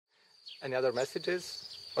Any other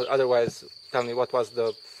messages? Or otherwise, tell me what was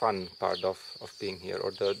the fun part of being here,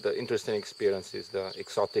 or the interesting experiences, the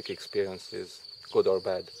exotic experiences, good or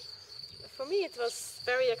bad? For me, it was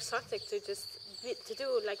very exotic to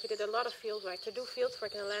do, like you did a lot of field work, to do field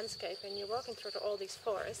work in a landscape, and you're walking through all these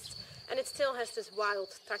forests, and it still has this wild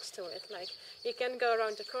touch to it. Like, you can go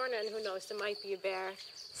around the corner and who knows, there might be a bear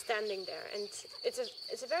standing there. And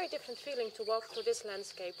it's a very different feeling to walk through this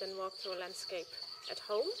landscape than walk through a landscape at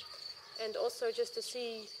home. And also just to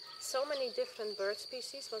see so many different bird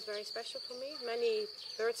species was very special for me. Many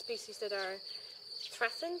bird species that are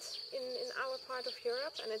threatened in our part of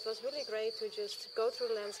Europe, and it was really great to just go through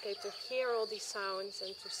the landscape, to hear all these sounds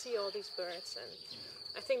and to see all these birds, and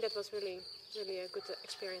I think that was really, really a good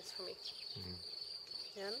experience for me.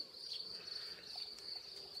 Jan?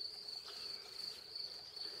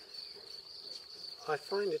 I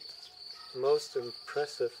find it most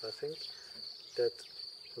impressive, I think, that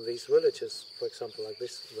these villages, for example, like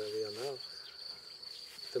this where we are now,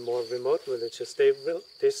 the more remote villages,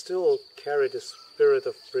 they still carry the spirit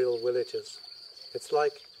of real villages. It's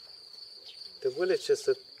like the villages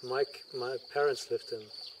that my parents lived in.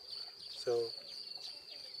 So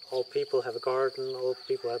all people have a garden, all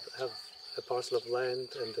people have a parcel of land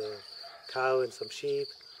and a cow and some sheep.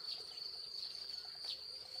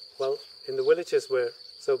 Well, in the villages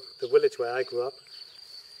the village where I grew up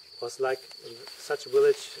was like such a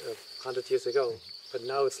village 100 years ago, but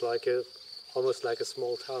now it's like almost like a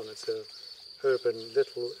small town. It's a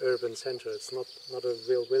little urban center. It's not a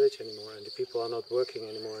real village anymore, and the people are not working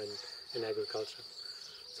anymore in agriculture.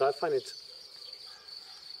 So I find it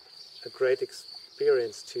a great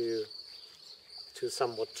experience to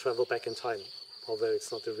somewhat travel back in time, although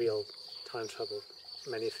it's not a real time travel.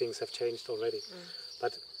 Many things have changed already,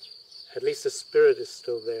 but at least the spirit is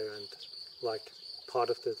still there, and like part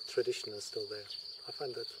of the tradition is still there. I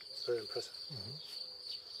find that very impressive.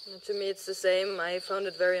 To me it's the same. I found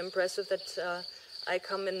it very impressive that I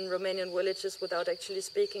come in Romanian villages without actually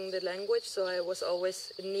speaking the language, so I was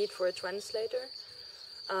always in need for a translator.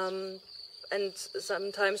 And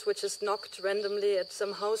sometimes we just knocked randomly at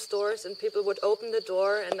some house doors and people would open the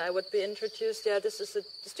door and I would be introduced, this is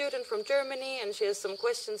a student from Germany and she has some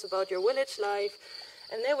questions about your village life.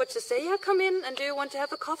 And they would just say, come in, and do you want to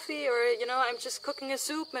have a coffee? Or, I'm just cooking a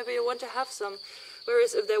soup, maybe you want to have some.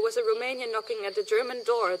 Whereas if there was a Romanian knocking at the German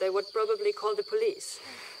door, they would probably call the police.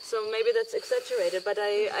 So maybe that's exaggerated, but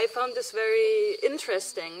I found this very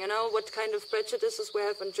interesting, what kind of prejudices we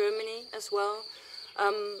have in Germany as well.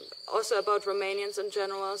 Also about Romanians in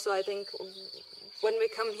general. So I think when we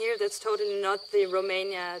come here, that's totally not the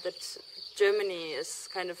Romania that Germany is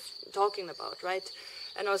kind of talking about, right?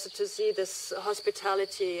 And also to see this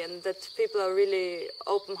hospitality and that people are really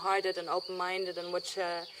open-hearted and open-minded and would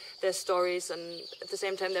share their stories and at the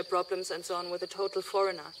same time their problems and so on with a total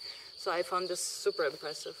foreigner. So I found this super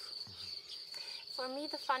impressive. For me,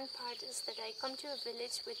 the fun part is that I come to a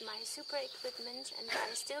village with my super equipment and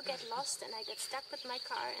I still get lost and I get stuck with my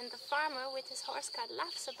car, and the farmer with his horse cart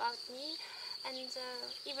laughs about me and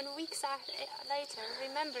even weeks later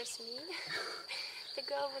remembers me. The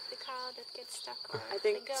girl with the cow that gets stuck. Or I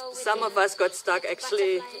think the girl with some of us got stuck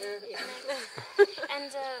actually.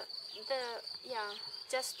 And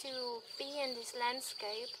just to be in this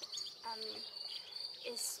landscape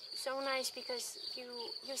is so nice because you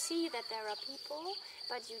see that there are people,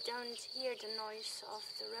 but you don't hear the noise of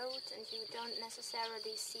the road and you don't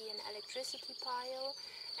necessarily see an electricity pile,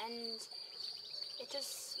 and it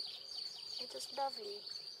is lovely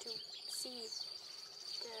to see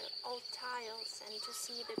the old tiles and to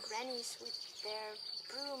see the grannies with their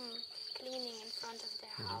broom cleaning in front of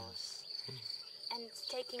their house and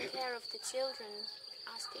taking care of the children,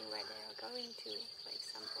 asking where they are going to, for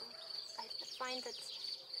example. I find that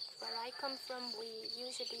where I come from, we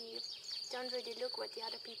usually don't really look what the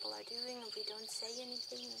other people are doing and we don't say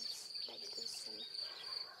anything. It's like this. And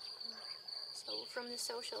so from the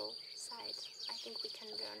social side, I think we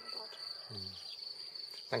can learn a lot.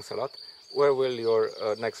 Thanks a lot. Where will your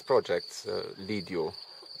next projects lead you?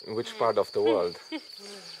 In which part of the world?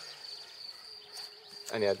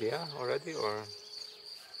 Any idea already, or?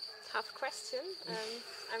 Tough question.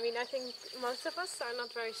 I think most of us are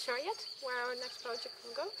not very sure yet where our next project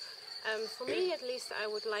will go. For me, at least, I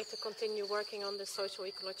would like to continue working on the social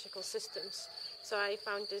ecological systems. So I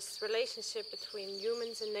found this relationship between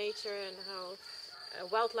humans and nature and how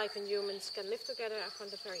wildlife and humans can live together. I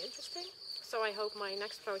found it very interesting. So I hope my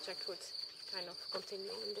next project would kind of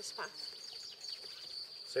continue in this path.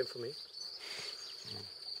 Same for me.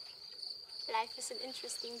 Life is an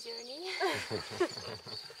interesting journey.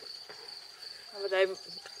 But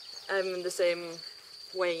I'm in the same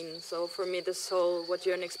wane. So for me, this whole, what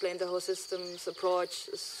Jörn explained, the whole systems approach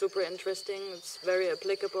is super interesting. It's very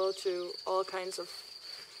applicable to all kinds of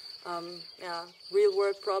real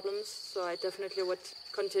world problems. So I definitely would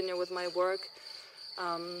continue with my work.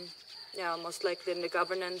 Most likely in the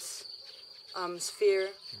governance sphere.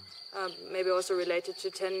 Maybe also related to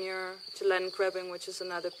tenure, to land grabbing, which is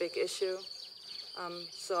another big issue.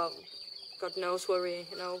 So God knows where we,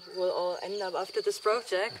 will all end up after this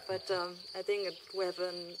project. But I think we have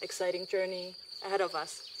an exciting journey ahead of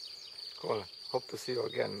us. Cool. Hope to see you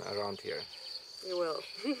again around here. You will.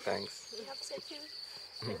 Thanks. We hope so too.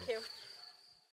 Thank you.